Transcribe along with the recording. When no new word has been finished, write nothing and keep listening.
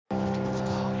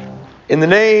In the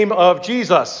name of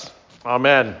Jesus,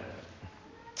 amen.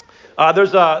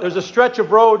 There's a stretch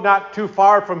of road not too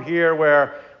far from here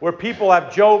where people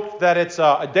have joked that it's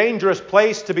a dangerous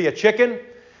place to be a chicken.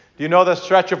 Do you know the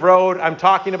stretch of road I'm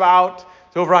talking about?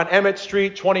 It's over on Emmett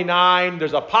Street, 29.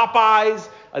 There's a Popeyes,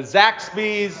 a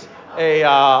Zaxby's, a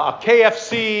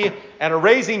KFC, and a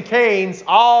Raising Cane's,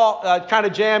 all kind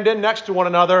of jammed in next to one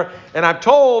another. And I'm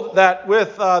told that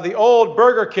with the old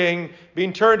Burger King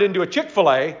being turned into a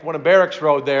Chick-fil-A, one on Barracks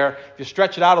Road there, if you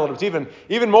stretch it out a little, it's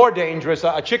even more dangerous,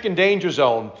 a chicken danger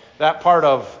zone, that part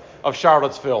of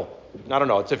Charlottesville. I don't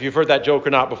know if you've heard that joke or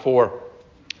not before.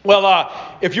 Well,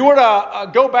 if you were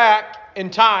to go back in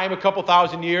time a couple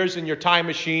thousand years in your time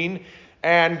machine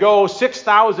and go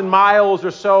 6,000 miles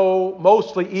or so,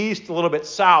 mostly east, a little bit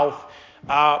south,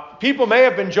 people may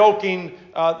have been joking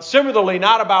similarly,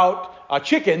 not about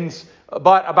chickens,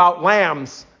 but about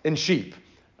lambs and sheep.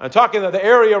 I'm talking the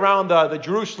area around the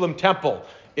Jerusalem temple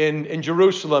in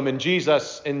Jerusalem in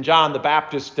Jesus and John the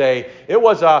Baptist's day. It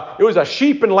was a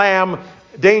sheep and lamb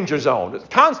danger zone.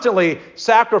 Constantly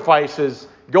sacrifices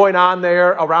going on there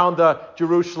around the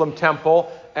Jerusalem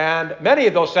temple, and many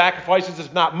of those sacrifices,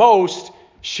 if not most,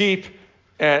 sheep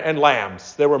and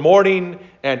lambs. There were morning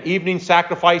and evening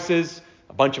sacrifices,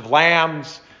 a bunch of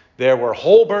lambs. There were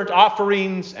whole burnt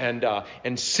offerings and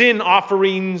sin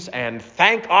offerings and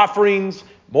thank offerings,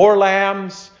 more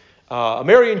lambs.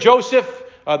 Mary and Joseph,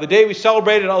 the day we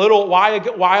celebrated a little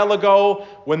while ago,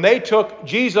 when they took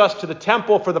Jesus to the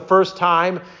temple for the first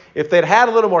time, if they'd had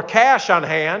a little more cash on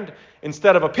hand,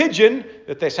 instead of a pigeon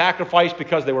that they sacrificed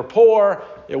because they were poor,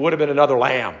 it would have been another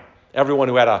lamb. Everyone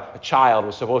who had a child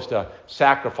was supposed to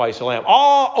sacrifice a lamb.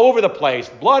 All over the place,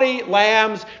 bloody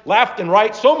lambs left and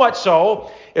right, so much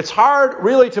so, it's hard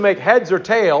really to make heads or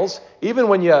tails, even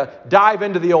when you dive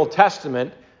into the Old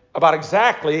Testament, about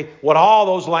exactly what all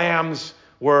those lambs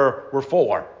were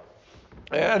for.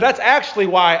 And that's actually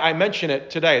why I mention it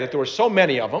today, that there were so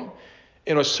many of them,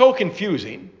 and it was so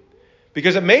confusing,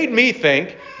 because it made me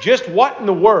think just what in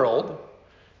the world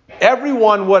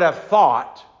everyone would have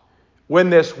thought when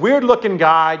this weird-looking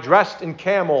guy dressed in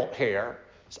camel hair,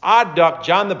 this odd duck,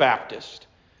 John the Baptist,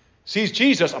 sees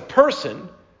Jesus, a person,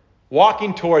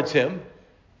 walking towards him,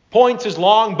 points his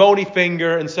long bony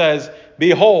finger and says,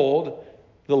 "Behold,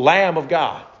 the Lamb of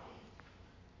God."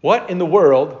 What in the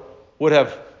world would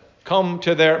have come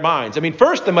to their minds? I mean,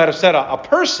 first they might have said a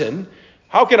person.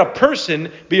 How can a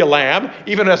person be a lamb?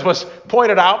 Even as was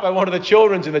pointed out by one of the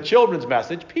children's in the children's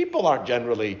message, people aren't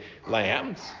generally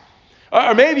lambs.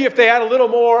 Or maybe if they had a little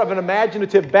more of an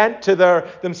imaginative bent to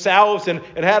themselves and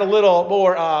had a little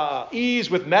more ease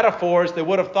with metaphors, they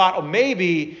would have thought, oh,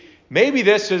 maybe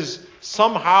this is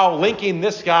somehow linking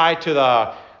this guy to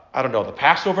the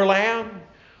Passover lamb.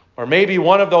 Or maybe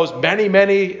one of those many,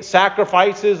 many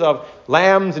sacrifices of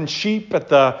lambs and sheep at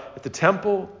the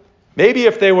temple. Maybe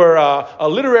if they were a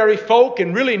literary folk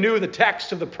and really knew the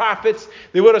text of the prophets,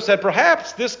 they would have said,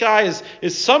 perhaps this guy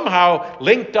is somehow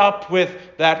linked up with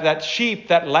that sheep,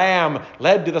 that lamb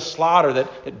led to the slaughter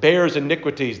that bears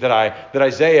iniquities that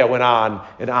Isaiah went on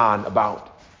and on about.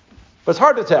 But it's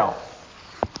hard to tell.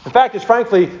 In fact, it's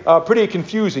frankly pretty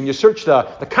confusing. You search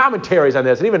the commentaries on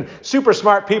this, and even super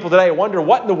smart people today wonder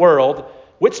what in the world,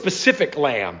 which specific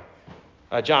lamb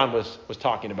John was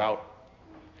talking about.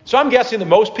 So I'm guessing that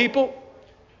most people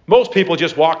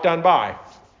just walked on by.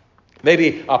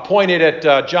 Maybe pointed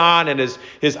at John and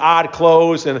his odd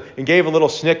clothes and gave a little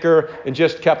snicker and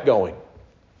just kept going.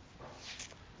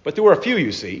 But there were a few,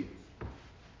 you see.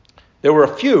 There were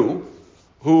a few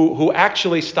who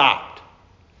actually stopped.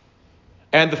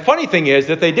 And the funny thing is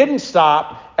that they didn't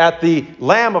stop at the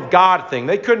Lamb of God thing.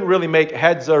 They couldn't really make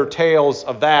heads or tails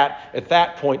of that at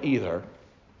that point either.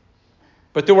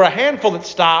 But there were a handful that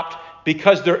stopped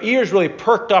because their ears really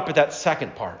perked up at that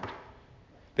second part.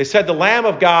 They said the Lamb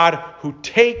of God who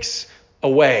takes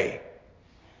away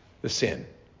the sin.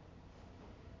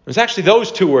 There's actually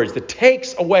those two words, that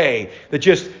takes away, that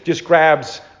just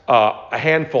grabs a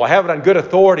handful. I have it on good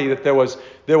authority that there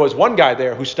was one guy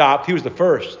there who stopped. He was the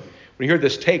first. When he heard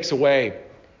this takes away,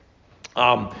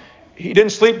 he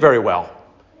didn't sleep very well.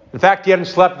 In fact, he hadn't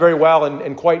slept very well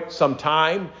in quite some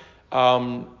time.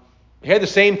 He had the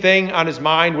same thing on his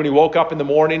mind when he woke up in the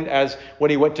morning as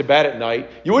when he went to bed at night.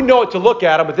 You wouldn't know what to look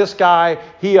at him, but this guy,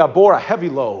 he bore a heavy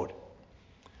load.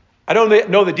 I don't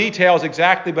know the details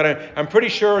exactly, but I'm pretty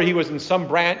sure he was in some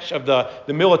branch of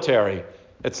the military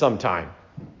at some time.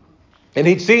 And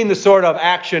he'd seen the sort of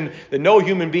action that no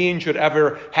human being should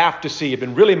ever have to see. He'd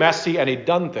been really messy and he'd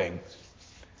done things.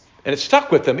 And it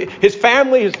stuck with him. His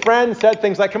family, his friends said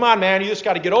things like, come on, man, you just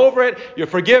got to get over it. You're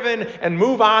forgiven and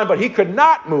move on. But he could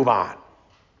not move on.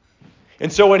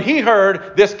 And so when he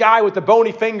heard this guy with the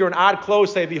bony finger and odd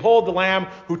clothes say, "Behold the Lamb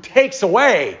who takes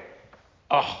away,"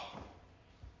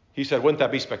 he said, wouldn't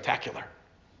that be spectacular?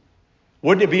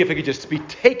 Wouldn't it be if it could just be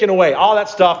taken away? All that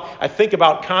stuff I think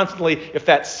about constantly, if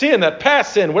that sin, that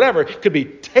past sin, whatever, could be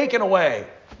taken away.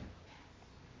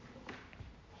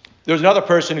 There was another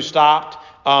person who stopped.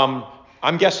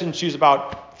 I'm guessing she's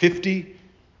about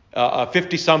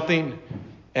 50-something.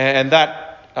 And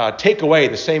that take away,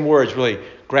 the same words really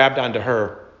grabbed onto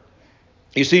her.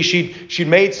 You see, she'd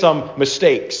made some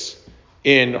mistakes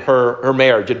in her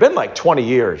marriage. It had been like 20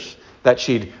 years that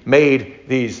she'd made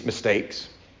these mistakes.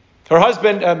 Her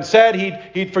husband said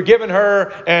he'd forgiven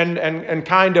her and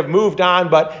kind of moved on.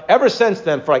 But ever since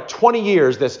then, for like 20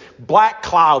 years, this black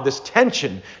cloud, this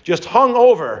tension just hung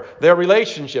over their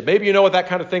relationship. Maybe you know what that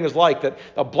kind of thing is like, that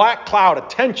a black cloud, a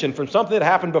tension from something that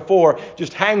happened before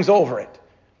just hangs over it.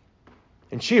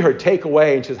 And she heard take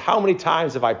away and says, how many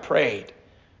times have I prayed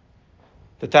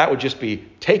that would just be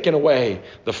taken away,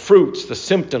 the fruits, the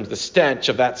symptoms, the stench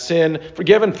of that sin,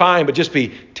 forgiven, fine, but just be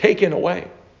taken away.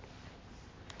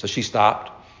 So she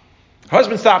stopped. Her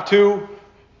husband stopped too,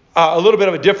 a little bit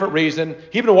of a different reason.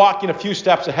 He'd been walking a few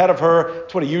steps ahead of her.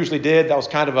 That's what he usually did. That was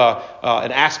kind of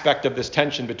an aspect of this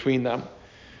tension between them.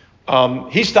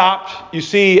 He stopped, you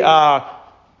see,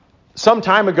 some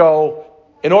time ago,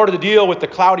 in order to deal with the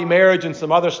cloudy marriage and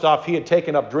some other stuff, he had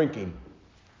taken up drinking.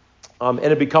 And it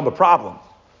had become a problem.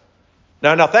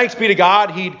 Now, thanks be to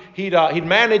God, he'd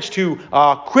managed to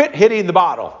quit hitting the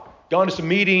bottle. Gone to some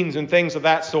meetings and things of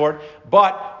that sort.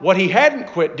 But what he hadn't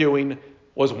quit doing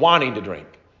was wanting to drink.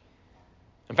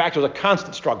 In fact, it was a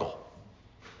constant struggle.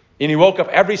 And he woke up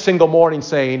every single morning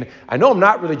saying, I know I'm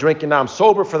not really drinking now. I'm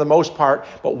sober for the most part.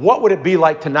 But what would it be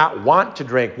like to not want to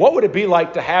drink? What would it be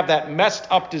like to have that messed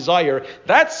up desire,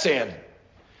 that sin,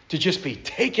 to just be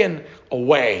taken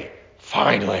away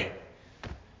finally?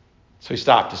 So he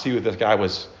stopped to see what this guy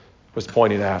was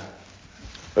pointing at.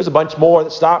 There's a bunch more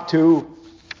that stopped too.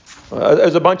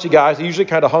 There's a bunch of guys that usually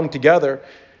kind of hung together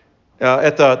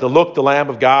at the look, the Lamb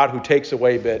of God who takes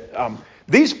away bit.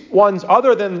 These ones,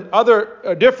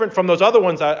 different from those other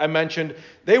ones I mentioned,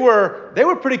 they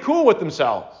were pretty cool with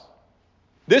themselves.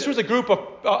 This was a group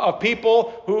of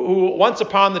people who once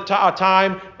upon the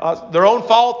time, their own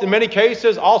fault in many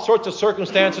cases, all sorts of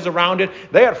circumstances around it,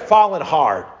 they had fallen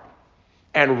hard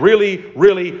and really,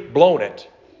 really blown it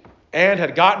and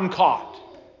had gotten caught.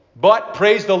 But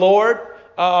praise the Lord,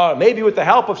 maybe with the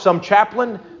help of some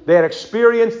chaplain, they had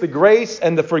experienced the grace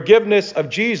and the forgiveness of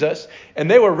Jesus,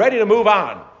 and they were ready to move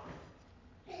on.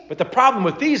 But the problem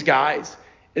with these guys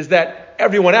is that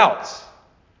everyone else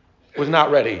was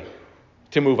not ready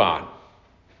to move on.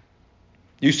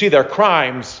 You see, their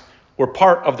crimes were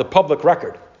part of the public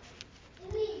record.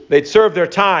 They'd served their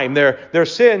time. Their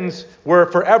sins were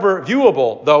forever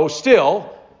viewable, though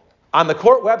still, on the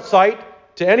court website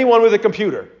to anyone with a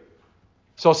computer.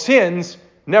 So sins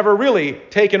never really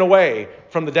taken away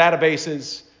from the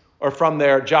databases or from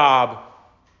their job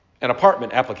and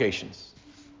apartment applications.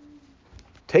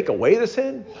 Take away the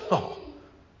sin? Oh,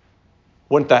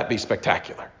 wouldn't that be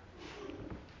spectacular?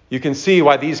 You can see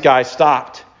why these guys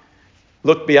stopped.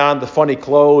 Look beyond the funny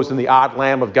clothes and the odd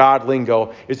Lamb of God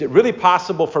lingo. Is it really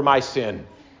possible for my sin,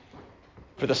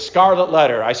 for the scarlet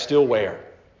letter I still wear,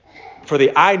 for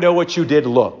the I know what you did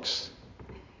looks,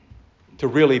 to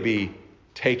really be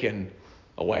taken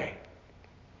away?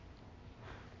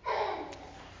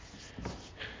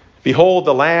 Behold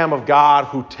the Lamb of God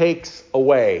who takes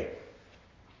away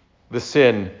the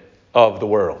sin of the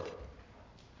world.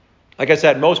 Like I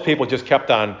said, most people just kept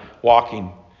on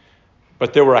walking,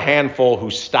 but there were a handful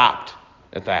who stopped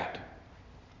at that.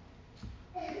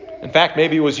 In fact,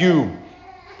 maybe it was you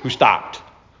who stopped,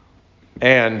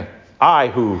 and I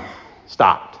who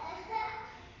stopped.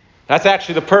 That's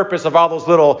actually the purpose of all those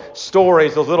little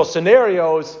stories, those little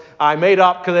scenarios I made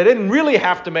up, because I didn't really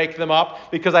have to make them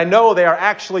up, because I know they are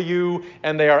actually you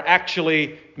and they are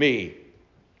actually me.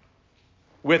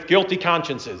 With guilty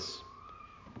consciences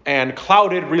and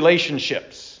clouded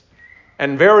relationships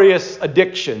and various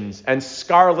addictions and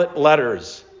scarlet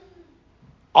letters.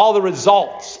 All the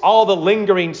results, all the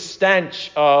lingering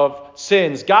stench of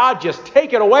sins. God, just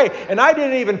take it away. And I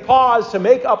didn't even pause to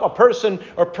make up a person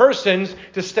or persons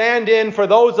to stand in for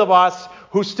those of us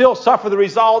who still suffer the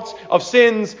results of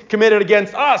sins committed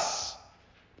against us.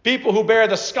 People who bear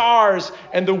the scars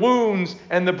and the wounds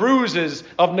and the bruises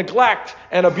of neglect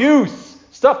and abuse.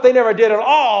 Stuff they never did at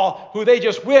all, who they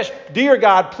just wish, dear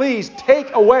God, please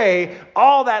take away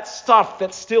all that stuff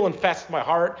that still infests my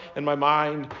heart and my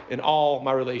mind and all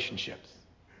my relationships.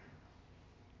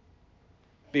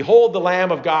 Behold the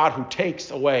Lamb of God who takes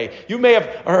away. You may have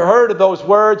heard of those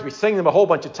words. We sing them a whole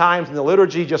bunch of times in the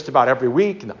liturgy just about every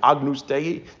week. In the Agnus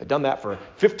Dei, they've done that for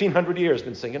 1,500 years,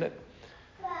 been singing it.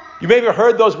 You may have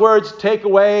heard those words, take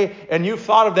away, and you've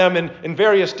thought of them in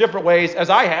various different ways, as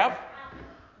I have.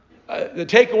 The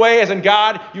take away as in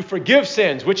God, you forgive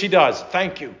sins, which he does.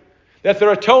 Thank you. That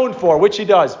they're atoned for, which he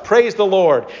does. Praise the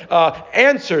Lord.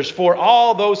 Answers for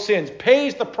all those sins.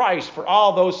 Pays the price for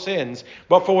all those sins.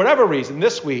 But for whatever reason,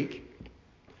 this week,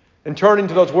 in turning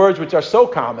to those words which are so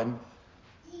common,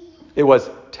 it was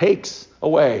takes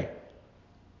away.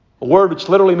 A word which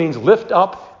literally means lift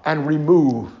up and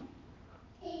remove.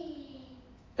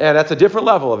 And that's a different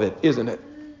level of it, isn't it?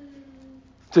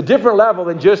 It's a different level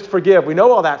than just forgive. We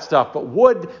know all that stuff, but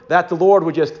would that the Lord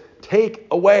would just take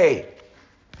away.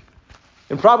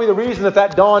 And probably the reason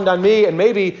that dawned on me, and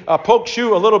maybe pokes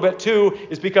you a little bit too,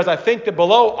 is because I think that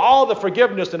below all the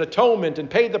forgiveness and atonement and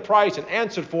paid the price and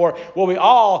answered for, what we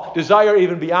all desire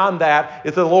even beyond that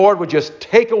is that the Lord would just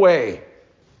take away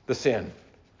the sin,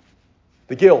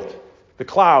 the guilt, the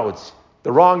clouds,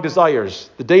 the wrong desires,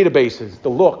 the databases, the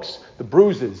looks, the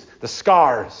bruises, the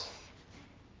scars.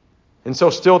 And so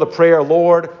still the prayer,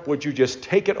 Lord, would you just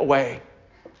take it away?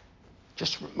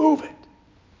 Just remove it.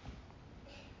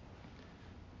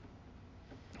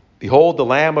 Behold the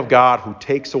Lamb of God who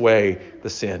takes away the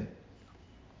sin.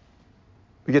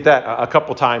 We get that a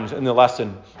couple times in the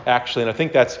lesson, actually. And I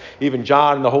think that's even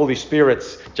John and the Holy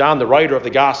Spirit's, John, the writer of the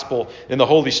gospel, in the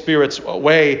Holy Spirit's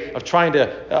way of trying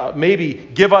to maybe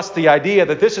give us the idea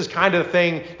that this is kind of the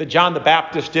thing that John the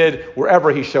Baptist did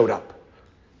wherever he showed up.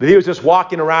 That he was just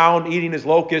walking around, eating his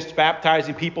locusts,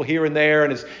 baptizing people here and there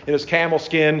in his camel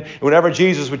skin. And whenever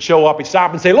Jesus would show up, he'd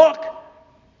stop and say, look!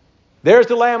 There's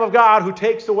the Lamb of God who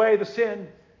takes away the sin.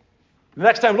 The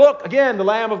next time, look, again, the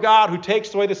Lamb of God who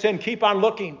takes away the sin. Keep on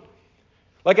looking.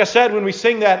 Like I said, when we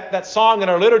sing that song in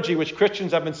our liturgy, which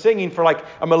Christians have been singing for like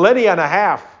a millennia and a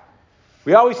half,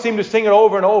 we always seem to sing it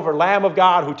over and over. Lamb of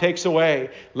God who takes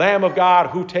away. Lamb of God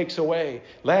who takes away.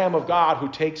 Lamb of God who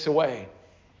takes away.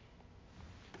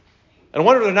 And I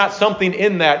wonder if there's not something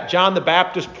in that John the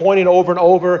Baptist pointing over and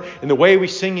over in the way we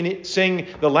sing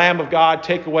the Lamb of God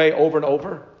take away over and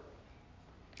over.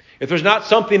 If there's not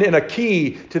something in a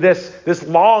key to this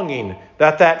longing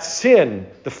that sin,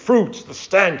 the fruits, the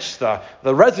stench, the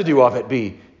residue of it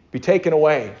be taken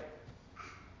away.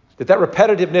 That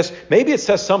repetitiveness, maybe it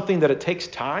says something that it takes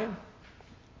time.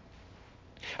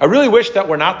 I really wish that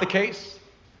were not the case.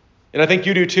 And I think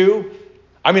you do too.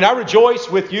 I mean, I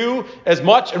rejoice with you as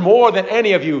much and more than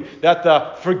any of you that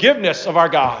the forgiveness of our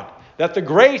God, that the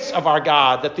grace of our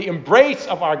God, that the embrace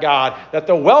of our God, that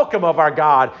the welcome of our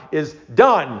God is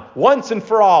done once and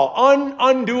for all.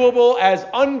 Undoable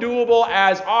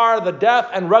as are the death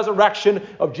and resurrection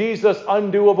of Jesus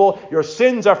undoable. Your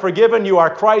sins are forgiven. You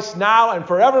are Christ now and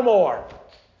forevermore.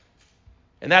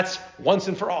 And that's once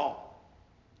and for all.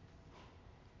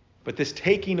 But this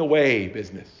taking away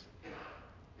business,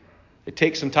 it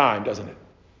takes some time, doesn't it?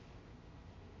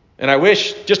 And I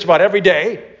wish just about every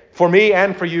day, for me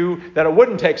and for you, that it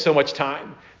wouldn't take so much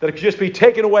time, that it could just be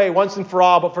taken away once and for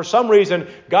all. But for some reason,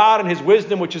 God in his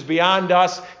wisdom, which is beyond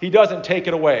us, he doesn't take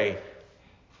it away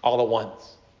all at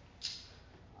once.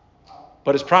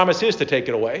 But his promise is to take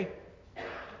it away.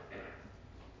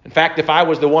 In fact, if I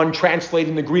was the one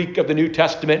translating the Greek of the New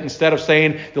Testament, instead of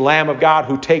saying the Lamb of God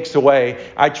who takes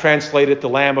away, I'd translate it the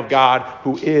Lamb of God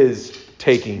who is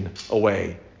taking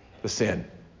away the sin.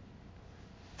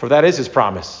 For that is his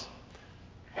promise.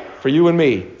 For you and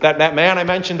me. That man I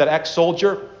mentioned, that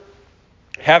ex-soldier,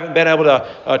 haven't been able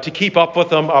to keep up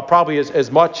with him probably as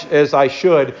much as I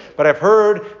should. But I've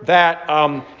heard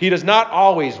that he does not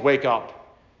always wake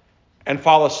up and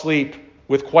fall asleep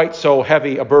with quite so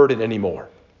heavy a burden anymore.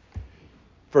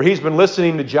 For he's been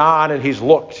listening to John and he's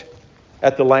looked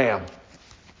at the Lamb.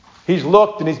 He's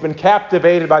looked and he's been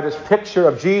captivated by this picture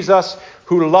of Jesus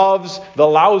who loves the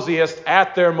lousiest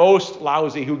at their most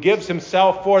lousy, who gives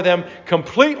himself for them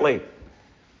completely.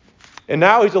 And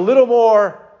now he's a little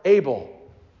more able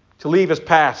to leave his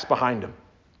past behind him.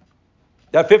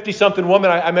 That 50-something woman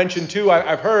I mentioned too,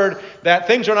 I've heard that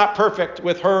things are not perfect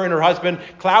with her and her husband.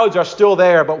 Clouds are still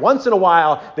there, but once in a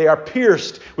while they are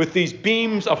pierced with these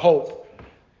beams of hope.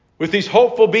 With these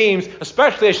hopeful beams,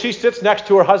 especially as she sits next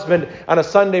to her husband on a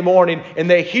Sunday morning and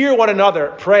they hear one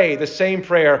another pray the same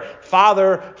prayer,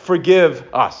 Father,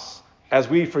 forgive us as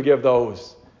we forgive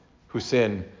those who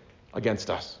sin against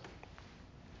us.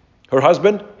 Her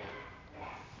husband,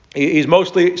 he's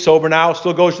mostly sober now,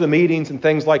 still goes to the meetings and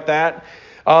things like that.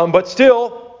 But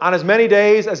still, on as many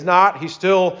days as not, he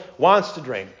still wants to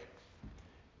drink.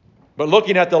 But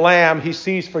looking at the Lamb, he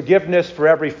sees forgiveness for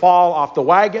every fall off the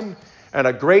wagon and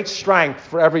a great strength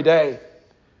for every day.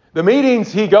 The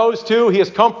meetings he goes to, he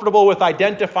is comfortable with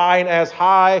identifying as,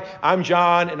 "Hi, I'm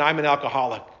John, and I'm an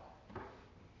alcoholic."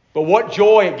 But what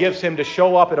joy it gives him to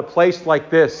show up at a place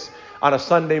like this on a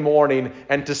Sunday morning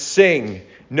and to sing,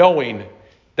 knowing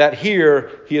that here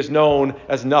he is known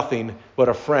as nothing but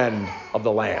a friend of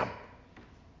the Lamb.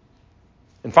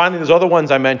 And finally, there's other ones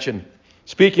I mentioned.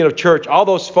 Speaking of church, all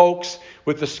those folks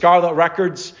with the scarlet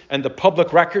records and the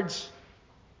public records,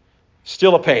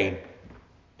 still a pain.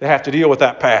 They have to deal with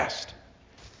that past.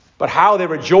 But how they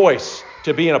rejoice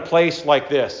to be in a place like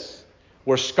this,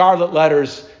 where scarlet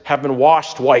letters have been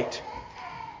washed white,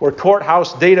 where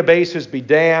courthouse databases be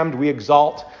damned, we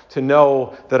exalt to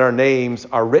know that our names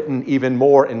are written even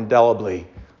more indelibly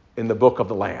in the book of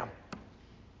the Lamb.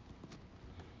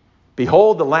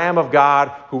 Behold the Lamb of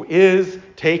God who is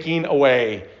taking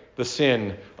away the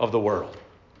sin of the world.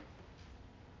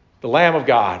 The Lamb of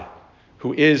God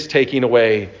who is taking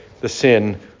away the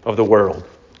sin of the world.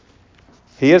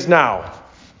 He is now,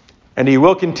 and he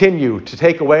will continue to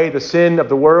take away the sin of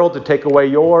the world, to take away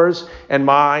yours and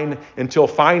mine, until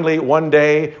finally one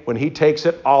day when he takes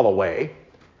it all away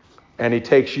and he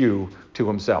takes you to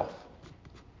himself.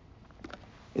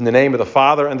 In the name of the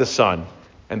Father and the Son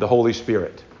and the Holy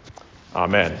Spirit.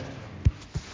 Amen.